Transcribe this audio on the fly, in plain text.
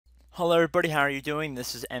Hello everybody, how are you doing?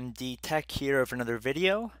 This is MD Tech here with another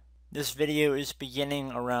video. This video is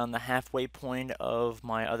beginning around the halfway point of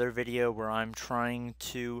my other video where I'm trying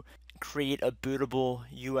to create a bootable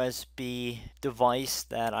USB device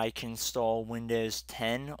that I can install Windows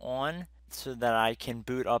 10 on so that I can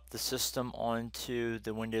boot up the system onto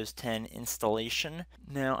the Windows 10 installation.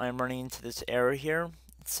 Now I'm running into this error here.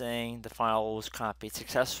 It's saying the file was copied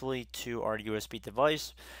successfully to our USB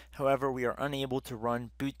device. However, we are unable to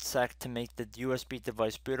run Bootsect to make the USB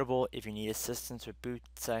device bootable. If you need assistance with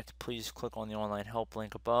Bootsect, please click on the online help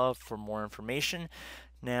link above for more information.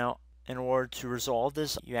 Now, in order to resolve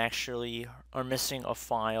this, you actually are missing a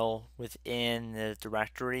file within the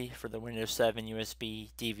directory for the Windows 7 USB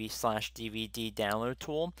DV/DVD download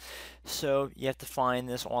tool. So you have to find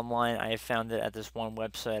this online. I have found it at this one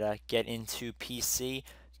website, Get Into PC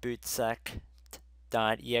Bootsect.exe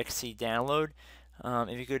download.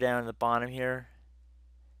 If you go down to the bottom here,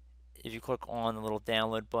 if you click on the little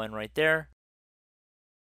download button right there,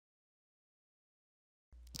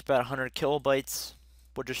 it's about 100 kilobytes.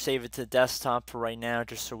 We'll just save it to the desktop for right now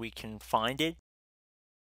just so we can find it.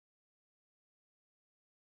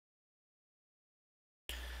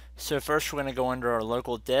 So first we're going to go under our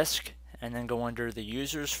local disk and then go under the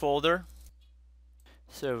users folder.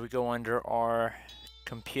 So we go under our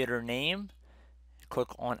computer name, click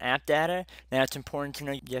on app data. Now it's important to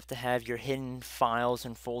know you have to have your hidden files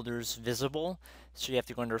and folders visible. So you have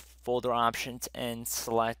to go under folder options and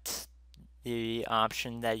select the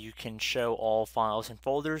option that you can show all files and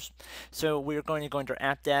folders. So we're going to go under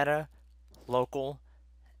app data, local,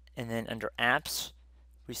 and then under apps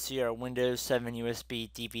we see our Windows 7 USB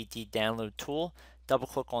DVD download tool. Double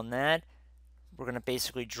click on that. We're going to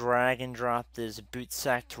basically drag and drop this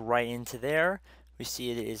Bootsect right into there. We see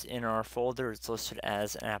it is in our folder. It's listed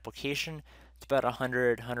as an application. It's about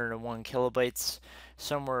 101 kilobytes,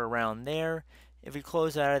 somewhere around there. If we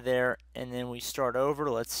close out of there and then we start over,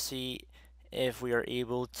 let's see if we are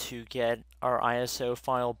able to get our ISO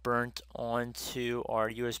file burnt onto our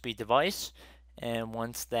USB device. And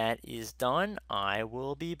once that is done, I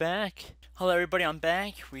will be back. Hello everybody, I'm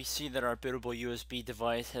back. We see that our bootable USB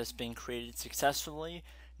device has been created successfully.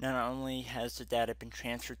 Not only has the data been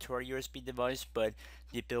transferred to our USB device, but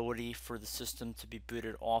the ability for the system to be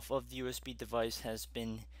booted off of the USB device has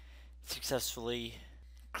been successfully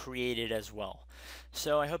created as well.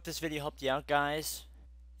 So I hope this video helped you out, guys.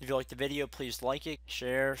 If you liked the video, please like it,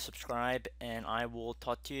 share, subscribe, and I will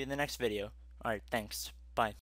talk to you in the next video. Alright, thanks.